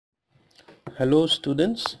Hello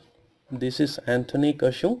students, this is Anthony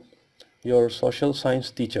Kashung, your social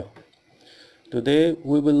science teacher. Today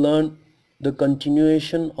we will learn the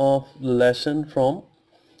continuation of the lesson from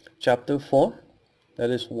chapter 4,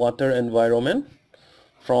 that is water environment,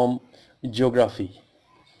 from geography.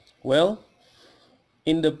 Well,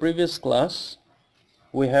 in the previous class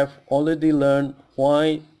we have already learned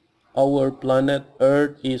why our planet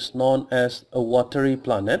Earth is known as a watery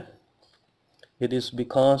planet. It is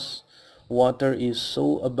because water is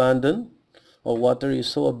so abundant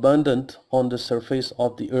on the surface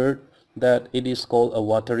of the earth that it is called a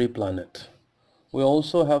watery planet. We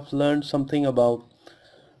also have learned something about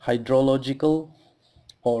hydrological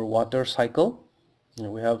or water cycle.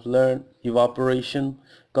 We have learned evaporation,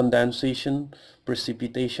 condensation,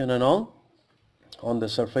 precipitation and all on the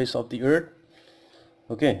surface of the earth.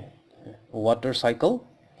 Okay, water cycle.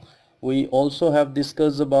 We also have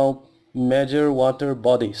discussed about major water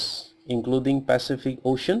bodies including Pacific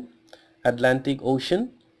Ocean, Atlantic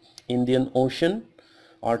Ocean, Indian Ocean,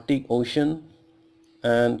 Arctic Ocean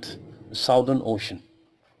and Southern Ocean.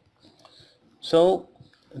 So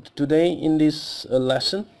today in this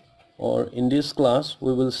lesson or in this class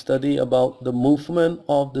we will study about the movement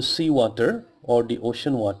of the seawater or the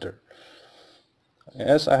ocean water.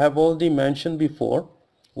 As I have already mentioned before,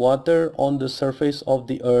 water on the surface of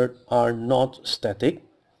the earth are not static.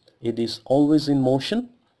 It is always in motion.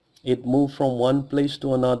 It moves from one place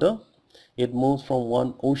to another. It moves from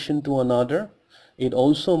one ocean to another. It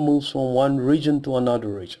also moves from one region to another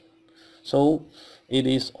region. So it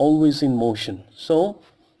is always in motion. So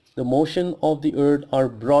the motion of the earth are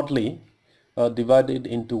broadly divided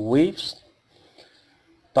into waves,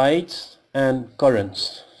 tides and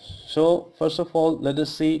currents. So first of all, let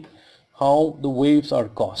us see how the waves are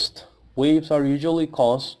caused. Waves are usually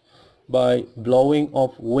caused by blowing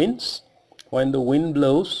of winds. When the wind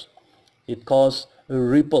blows, it causes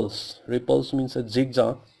ripples. Ripples means a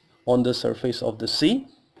zigzag on the surface of the sea.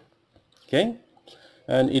 Okay,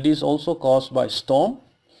 and it is also caused by storm.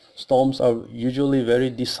 Storms are usually very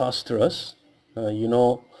disastrous.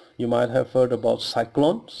 You might have heard about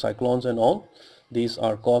cyclones and all. These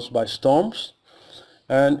are caused by storms,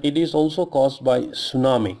 and it is also caused by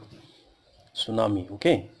tsunami.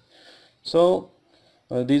 Okay, so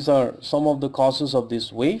these are some of the causes of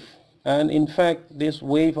this wave. And in fact these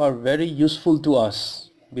waves are very useful to us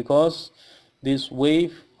because these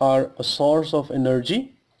waves are a source of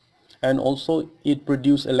energy and also it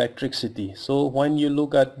produces electricity. So when you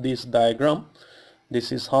look at this diagram,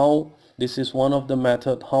 this is one of the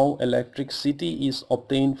method how electricity is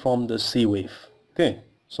obtained from the sea wave. Okay,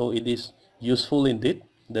 so it is useful indeed.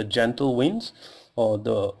 The gentle winds or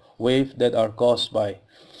the wave that are caused by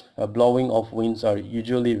blowing of winds are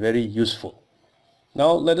usually very useful.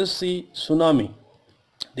 Now let us see tsunami.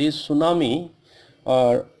 These tsunami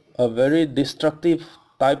are a very destructive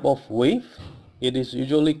type of wave. It is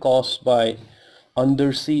usually caused by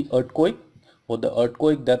undersea earthquake or the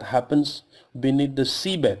earthquake that happens beneath the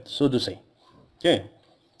seabed, so to say. Okay,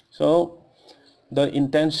 so the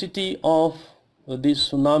intensity of this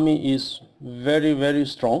tsunami is very, very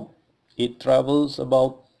strong. It travels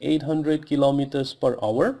about 800 kilometers per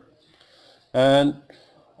hour, and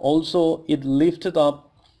also it lifted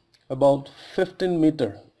up about 15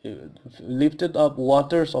 meter, lifted up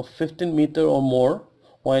waters of 15 meter or more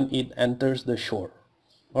when it enters the shore.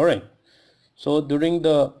 Alright, so during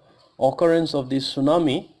the occurrence of this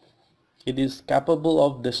tsunami, it is capable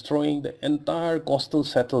of destroying the entire coastal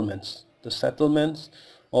settlements. The settlements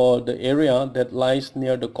or the area that lies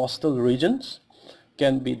near the coastal regions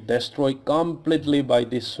can be destroyed completely by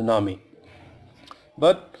this tsunami.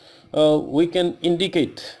 But we can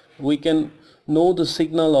know the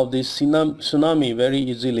signal of this tsunami very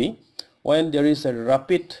easily when there is a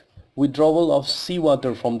rapid withdrawal of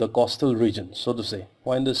seawater from the coastal region, so to say.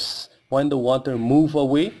 When the water move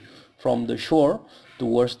away from the shore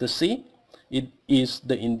towards the sea, it is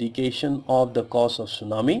the indication of the cause of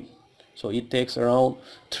tsunami. So it takes around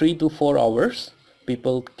 3 to 4 hours.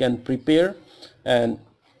 People can prepare and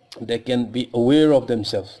they can be aware of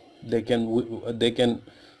themselves. They can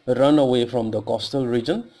run away from the coastal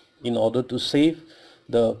region in order to save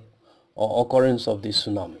the occurrence of this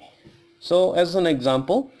tsunami. So as an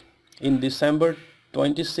example, in December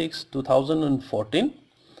 26, 2014,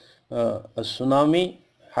 a tsunami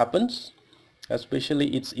happens.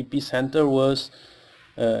 Especially its epicenter was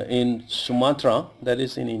in Sumatra, that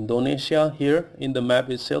is in Indonesia. Here in the map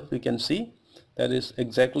itself we can see that is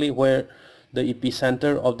exactly where the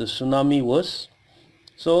epicenter of the tsunami was.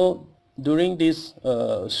 So during this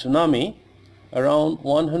tsunami, around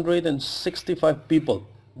 165 people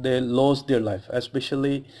they lost their life,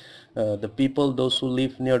 especially the people, those who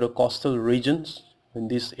live near the coastal regions in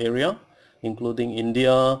this area, including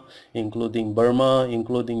India, including Burma,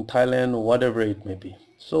 including Thailand, whatever it may be.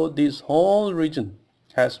 So this whole region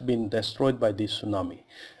has been destroyed by this tsunami.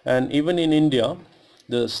 And even in India,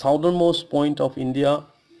 the southernmost point of India,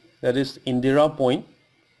 that is Indira Point,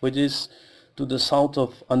 which is to the south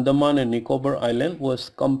of Andaman and Nicobar Island, was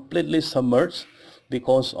completely submerged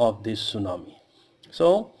because of this tsunami.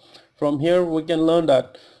 So from here we can learn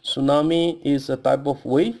that tsunami is a type of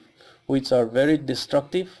wave which are very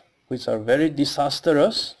destructive, which are very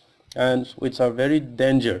disastrous, and which are very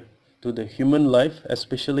dangerous to the human life,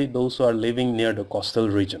 especially those who are living near the coastal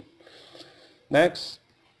region. Next,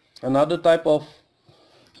 another type of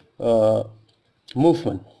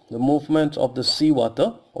movement. The movement of the sea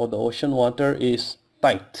water or the ocean water is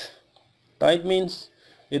tide. Tide means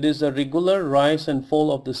it is a regular rise and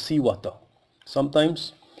fall of the sea water.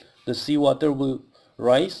 Sometimes the sea water will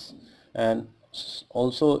rise and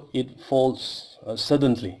also it falls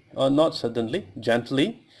suddenly, or not suddenly,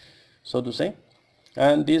 gently, so to say.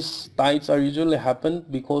 And these tides are usually happen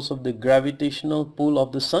because of the gravitational pull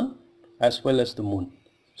of the sun as well as the moon.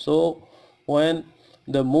 So when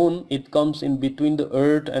the moon, it comes in between the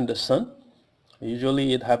earth and the sun,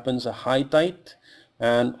 usually it happens a high tide.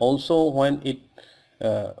 And also when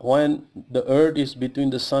the earth is between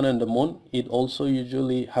the sun and the moon, it also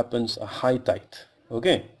usually happens a high tide.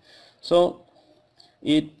 Okay, so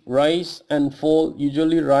it rise and fall,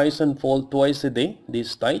 usually rise and fall twice a day,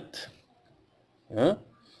 this tide.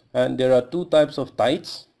 And there are two types of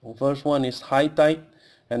tides. The first one is high tide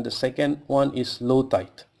and the second one is low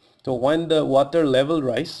tide. So when the water level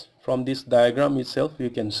rise, from this diagram itself you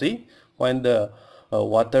can see when the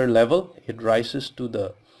water level, it rises to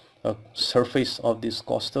the surface of this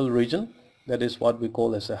coastal region, that is what we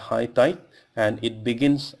call as a high tide, and it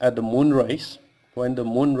begins at the moonrise. When the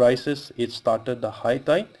moon rises, it started the high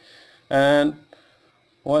tide, and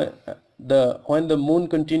when the moon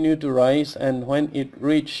continue to rise and when it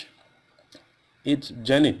reach its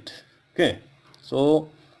zenith, okay, so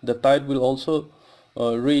the tide will also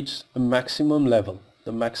reach a maximum level,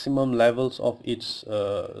 the maximum levels of its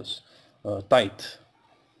tide.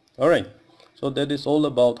 Alright, so that is all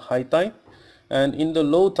about high tide. And in the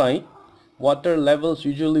low tide, water levels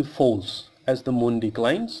usually falls as the moon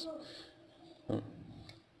declines.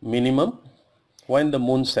 Minimum when the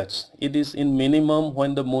moon sets. It is in minimum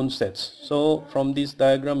when the moon sets. So from this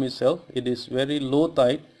diagram itself, it is very low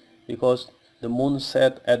tide because the moon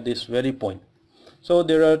set at this very point. So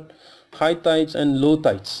there are high tides and low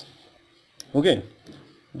tides. Okay,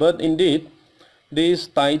 but indeed these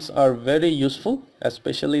tides are very useful,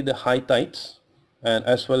 especially the high tides and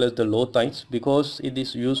as well as the low tides, because it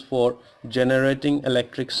is used for generating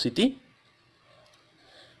electricity,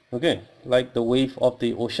 okay, like the wave of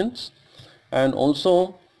the oceans. And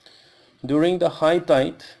also during the high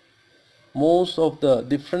tide, most of the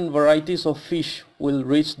different varieties of fish will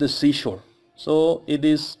reach the seashore. So it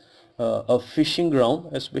is a fishing ground,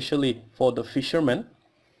 especially for the fishermen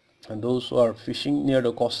and those who are fishing near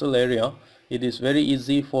the coastal area. It is very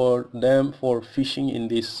easy for them for fishing in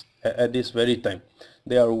this at this very time.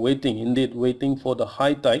 They are waiting, indeed waiting for the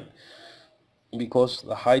high tide, because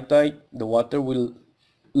the high tide, the water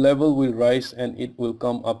level will rise and it will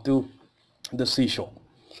come up to the seashore.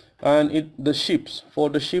 And the ships, for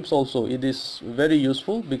the ships also it is very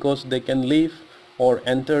useful because they can leave or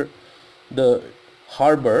enter the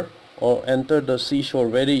harbor or enter the seashore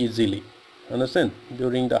very easily. Understand?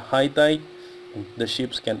 During the high tide, the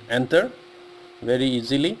ships can enter very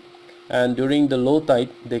easily, and during the low tide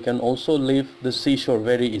they can also leave the seashore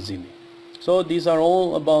very easily. So these are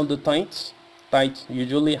all about the tides. Tides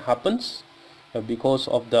usually happens because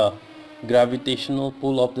of the gravitational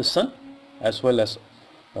pull of the sun as well as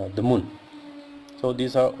the moon. So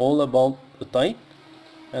these are all about the tide.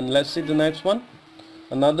 And let's see the next one.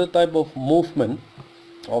 Another type of movement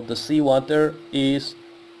of the sea water is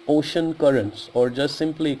ocean currents, or just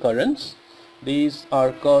simply currents. These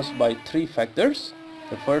are caused by three factors.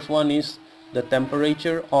 The first one is the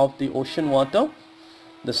temperature of the ocean water.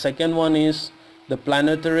 The second one is the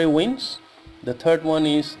planetary winds. The third one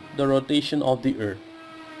is the rotation of the earth.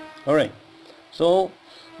 Alright, so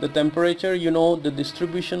the temperature, you know, the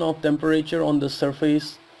distribution of temperature on the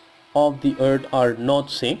surface of the earth are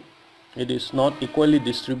not same. It is not equally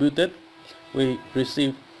distributed.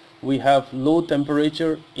 We have low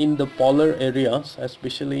temperature in the polar areas,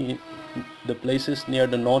 especially in the places near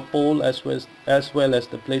the North Pole as well as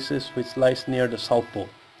the places which lies near the South Pole.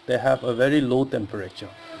 They have a very low temperature.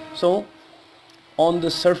 So on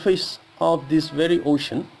the surface of this very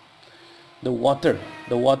ocean, the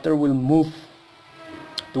water will move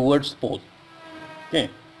towards pole, okay,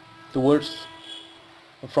 towards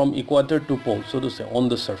from equator to pole, so to say, on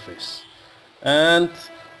the surface. And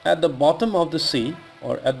at the bottom of the sea,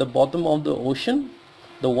 or at the bottom of the ocean,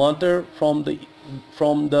 the water from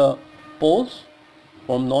the poles,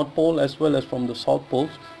 from North Pole as well as from the South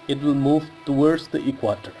Poles, it will move towards the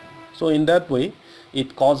equator. So in that way,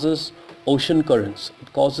 it causes ocean currents.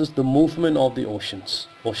 It causes the movement of the oceans,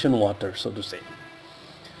 ocean water, so to say.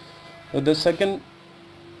 So the second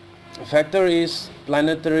factor is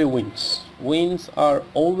planetary winds. Winds are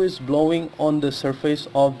always blowing on the surface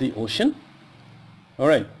of the ocean.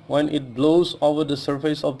 Alright, when it blows over the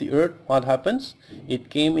surface of the earth, what happens? It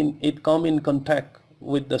come in contact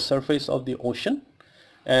with the surface of the ocean,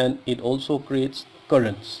 and it also creates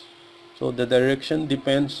currents. So the direction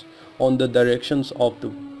depends on the directions of the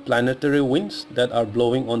planetary winds that are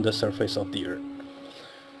blowing on the surface of the earth.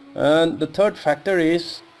 And the third factor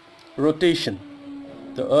is rotation.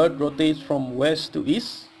 The earth rotates from west to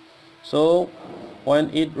east. So when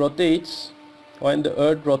the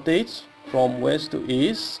earth rotates from west to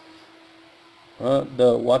east,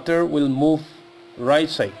 the water will move right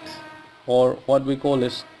side, or what we call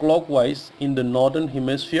as clockwise, in the northern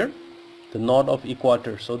hemisphere, the north of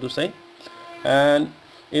equator, so to say, and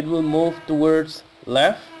it will move towards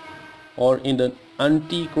left, or in the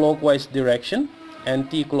anti-clockwise direction in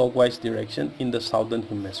the southern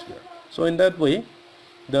hemisphere. So in that way,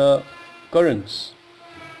 the currents,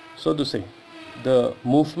 so to say, the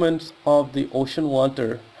movements of the ocean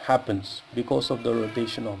water happens because of the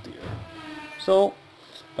rotation of the earth. So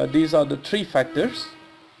these are the three factors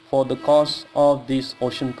for the cause of these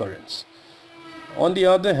ocean currents. On the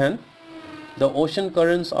other hand, the ocean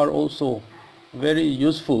currents are also very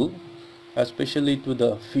useful, especially to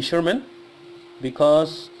the fishermen,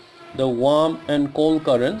 because the warm and cold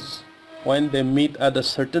currents, when they meet at a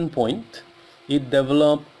certain point, it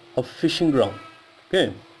develops a fishing ground.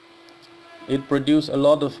 Okay, it produces a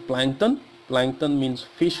lot of plankton. Plankton means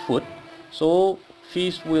fish food. So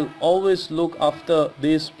fish will always look after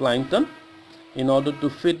this plankton in order to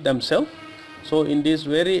feed themselves. So in this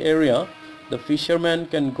very area, the fishermen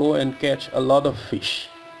can go and catch a lot of fish.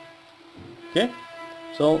 Okay,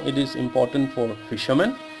 so it is important for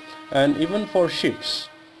fishermen, and even for ships.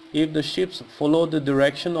 If the ships follow the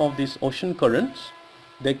direction of these ocean currents,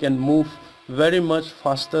 they can move very much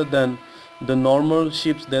faster than the normal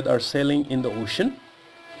ships that are sailing in the ocean,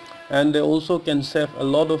 and they also can save a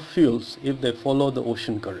lot of fuels if they follow the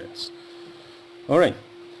ocean currents. Alright,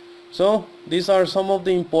 so these are some of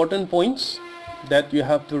the important points that you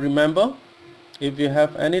have to remember. If you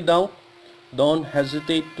have any doubt, don't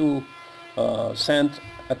hesitate to send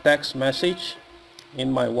a text message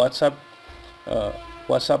in my WhatsApp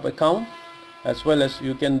account, as well as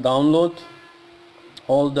you can download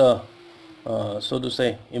all the so to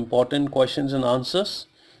say important questions and answers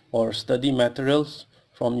or study materials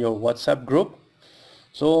from your WhatsApp group.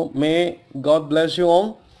 So may God bless you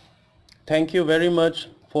all. Thank you very much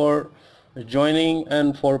for joining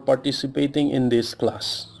and for participating in this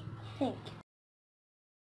class. Thank you.